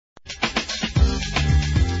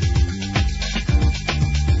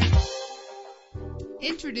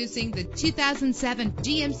Introducing the 2007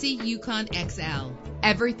 GMC Yukon XL.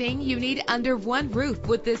 Everything you need under one roof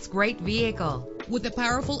with this great vehicle. With a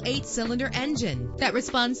powerful 8-cylinder engine that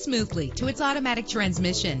responds smoothly to its automatic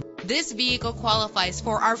transmission. This vehicle qualifies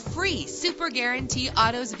for our free Super Guarantee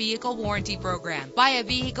Autos Vehicle Warranty Program. Buy a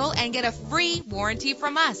vehicle and get a free warranty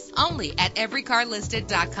from us only at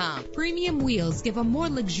everycarlisted.com. Premium wheels give a more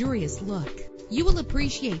luxurious look. You will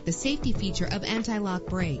appreciate the safety feature of anti-lock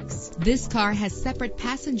brakes. This car has separate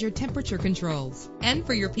passenger temperature controls. And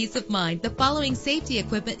for your peace of mind, the following safety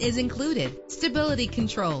equipment is included: stability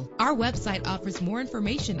control. Our website offers more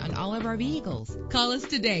information on all of our vehicles. Call us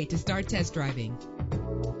today to start test driving.